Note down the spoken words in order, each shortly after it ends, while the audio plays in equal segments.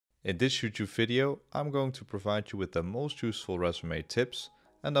In this YouTube video, I'm going to provide you with the most useful resume tips,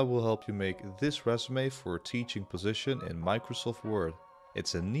 and I will help you make this resume for a teaching position in Microsoft Word.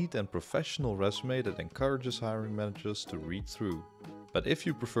 It's a neat and professional resume that encourages hiring managers to read through. But if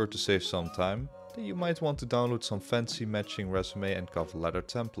you prefer to save some time, then you might want to download some fancy matching resume and cover letter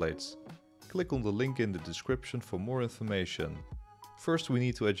templates. Click on the link in the description for more information. First, we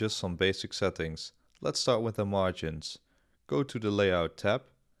need to adjust some basic settings. Let's start with the margins. Go to the Layout tab,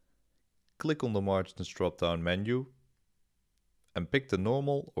 click on the Margins drop-down menu and pick the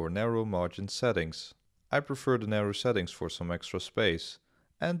normal or narrow margin settings. I prefer the narrow settings for some extra space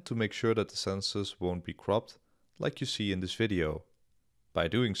and to make sure that the sentences won't be cropped like you see in this video. By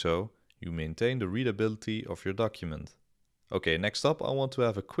doing so, you maintain the readability of your document. Okay, next up I want to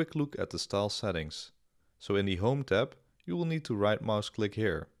have a quick look at the style settings. So in the Home tab, you will need to right mouse click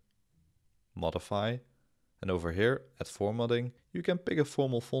here, Modify, and over here at Formatting you can pick a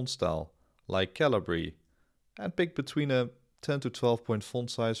formal font style like Calibri and pick between a 10 to 12 point font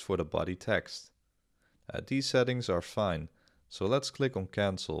size for the body text. These settings are fine, so let's click on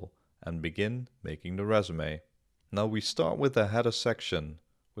Cancel and begin making the resume. Now we start with the header section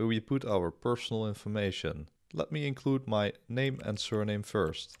where we put our personal information. Let me include my name and surname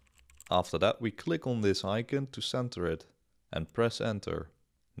first. After that we click on this icon to center it and press enter.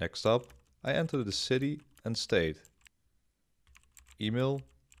 Next up I enter the city and state, email,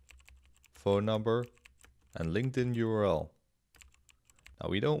 phone number and LinkedIn URL. Now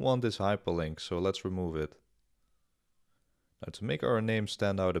we don't want this hyperlink, so let's remove it. Now to make our name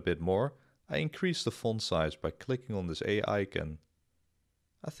stand out a bit more, I increase the font size by clicking on this A icon.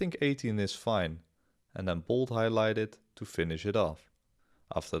 I think 18 is fine, and then bold highlight it to finish it off.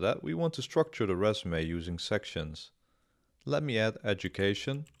 After that we want to structure the resume using sections. Let me add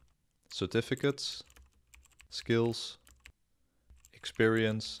education, certificates, skills,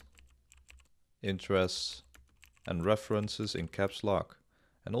 experience, interests and references in caps lock,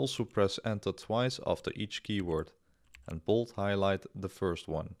 and also press enter twice after each keyword and bold highlight the first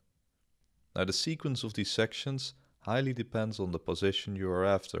one. Now the sequence of these sections highly depends on the position you are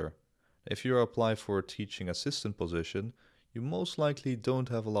after. If you apply for a teaching assistant position, you most likely don't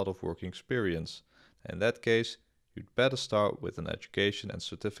have a lot of working experience. In that case, you'd better start with an education and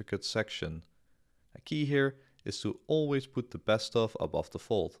certificate section. A key here is to always put the best stuff above the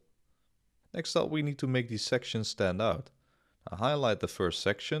fold. Next up we need to make these sections stand out. Now highlight the first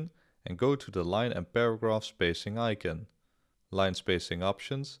section and go to the line and paragraph spacing icon, line spacing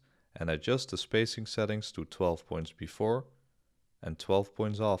options, and adjust the spacing settings to 12 points before and 12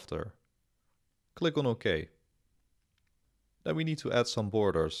 points after. Click on OK. Then we need to add some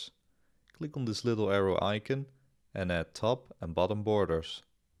borders. Click on this little arrow icon and add top and bottom borders.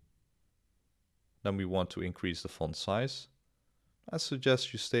 Then we want to increase the font size. I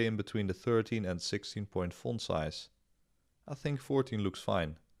suggest you stay in between the 13 and 16 point font size. I think 14 looks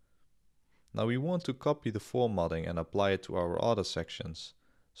fine. Now we want to copy the formatting and apply it to our other sections.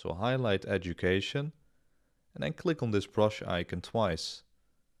 So highlight education and then click on this brush icon twice.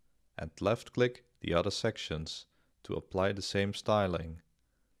 And left click the other sections to apply the same styling.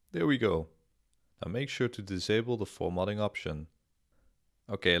 There we go. Now make sure to disable the formatting option.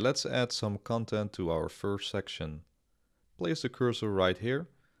 Okay, let's add some content to our first section. Place the cursor right here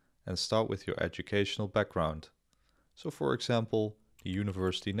and start with your educational background. So for example, the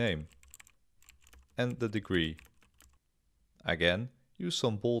university name and the degree. Again, use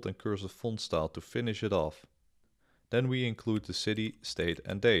some bold and cursive font style to finish it off. Then we include the city, state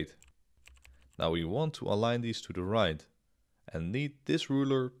and date. Now we want to align these to the right and need this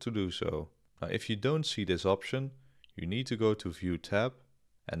ruler to do so. Now if you don't see this option, you need to go to View tab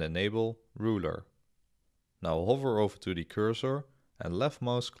and enable Ruler. Now hover over to the cursor and left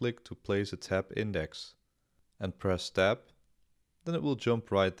mouse click to place a tab index. And press tab, then it will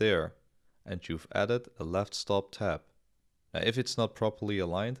jump right there and you've added a left stop tab. Now if it's not properly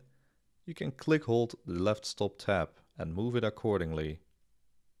aligned, you can hold the left stop tab and move it accordingly.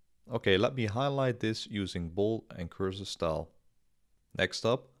 Okay, let me highlight this using bold and cursor style. Next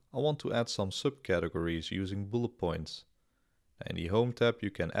up, I want to add some subcategories using bullet points. In the Home tab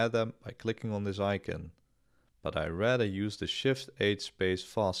you can add them by clicking on this icon, but I rather use the Shift 8 space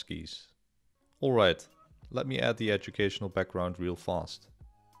fast keys. Alright, let me add the educational background real fast.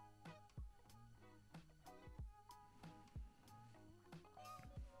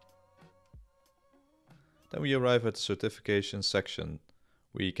 Then we arrive at the certification section,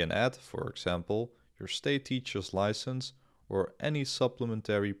 where you can add, for example, your state teacher's license or any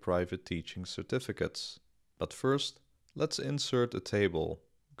supplementary private teaching certificates. But first, let's insert a table.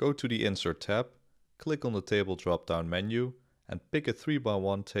 Go to the Insert tab, click on the Table drop-down menu and pick a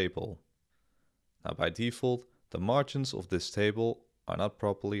 3x1 table. Now by default, the margins of this table are not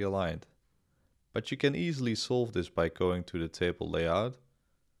properly aligned. But you can easily solve this by going to the table layout,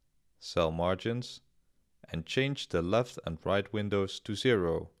 cell margins, and change the left and right windows to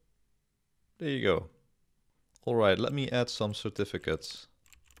 0. There you go. Alright, let me add some certificates.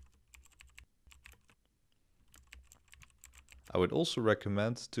 I would also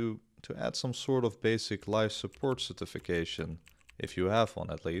recommend to add some sort of basic life support certification, if you have one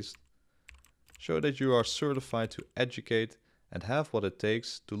at least. Show that you are certified to educate and have what it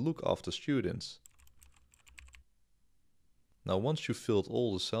takes to look after students. Now once you've filled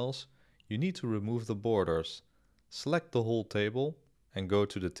all the cells, you need to remove the borders. Select the whole table and go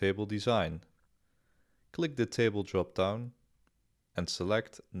to the table design. Click the table drop down and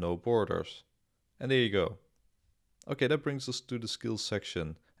select no borders. And there you go. Okay, that brings us to the skills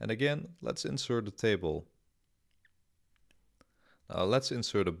section. And again, let's insert the table. Now let's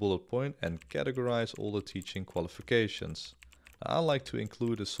insert a bullet point and categorize all the teaching qualifications. Now, I like to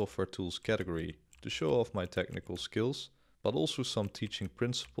include a software tools category to show off my technical skills, but also some teaching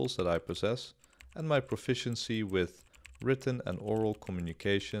principles that I possess and my proficiency with written and oral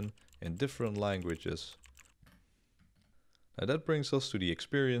communication in different languages. Now that brings us to the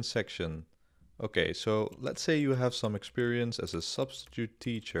experience section. Okay, so let's say you have some experience as a substitute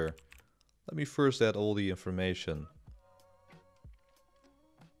teacher. Let me first add all the information.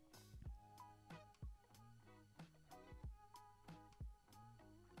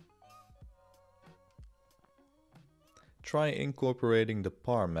 Try incorporating the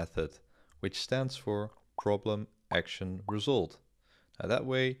PAR method, which stands for Problem, Action, Result. Now that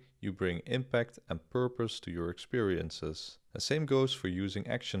way you bring impact and purpose to your experiences. The same goes for using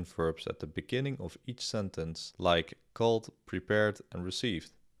action verbs at the beginning of each sentence, like called, prepared and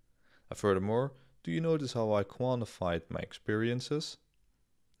received. And furthermore, do you notice how I quantified my experiences?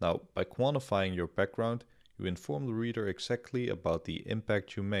 Now, by quantifying your background, you inform the reader exactly about the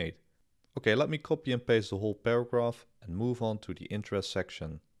impact you made. Okay, let me copy and paste the whole paragraph and move on to the interest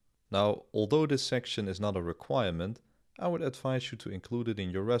section. Now, although this section is not a requirement, I would advise you to include it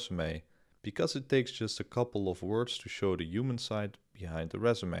in your resume, because it takes just a couple of words to show the human side behind the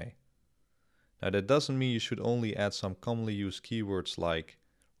resume. Now that doesn't mean you should only add some commonly used keywords like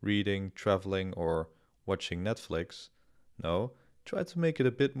reading, traveling or watching Netflix. No, try to make it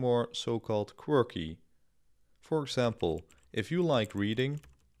a bit more so-called quirky. For example, if you like reading,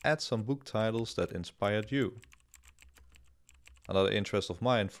 add some book titles that inspired you. Another interest of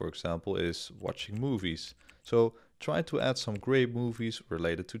mine, for example, is watching movies. So try to add some great movies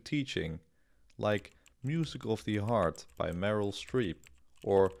related to teaching, like Music of the Heart by Meryl Streep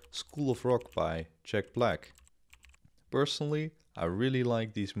or School of Rock by Jack Black. Personally, I really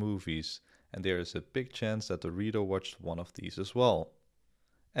like these movies, and there is a big chance that the reader watched one of these as well.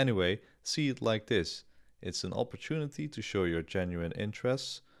 Anyway, see it like this. It's an opportunity to show your genuine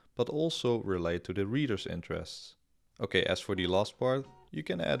interests, but also relate to the reader's interests. Okay, as for the last part, you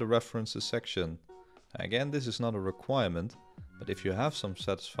can add a references section. Again, this is not a requirement, but if you have some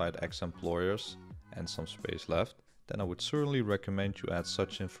satisfied ex-employers and some space left, then I would certainly recommend you add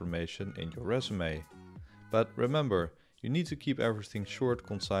such information in your resume. But remember, you need to keep everything short,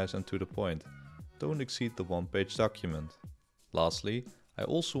 concise and to the point. Don't exceed the one-page document. Lastly, I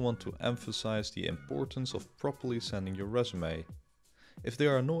also want to emphasize the importance of properly sending your resume. If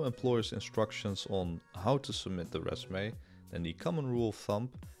there are no employer's instructions on how to submit the resume, then the common rule of thumb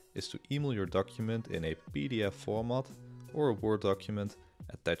is to email your document in a PDF format or a Word document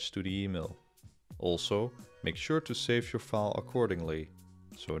attached to the email. Also, make sure to save your file accordingly.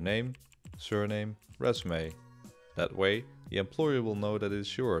 So name, surname, resume. That way, the employer will know that it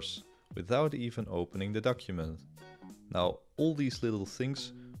is yours, without even opening the document. Now, all these little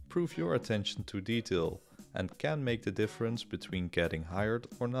things prove your attention to detail and can make the difference between getting hired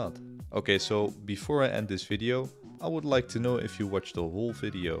or not. Okay, so before I end this video, I would like to know if you watched the whole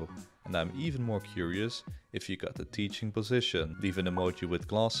video, and I'm even more curious if you got the teaching position. Leave an emoji with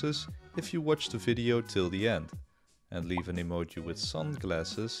glasses if you watched the video till the end, and leave an emoji with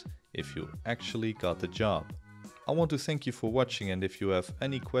sunglasses if you actually got the job. I want to thank you for watching, and if you have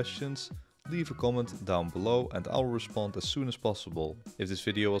any questions, leave a comment down below and I'll respond as soon as possible. If this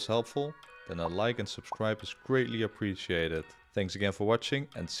video was helpful, then a like and subscribe is greatly appreciated. Thanks again for watching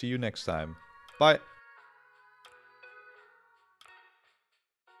and see you next time. Bye!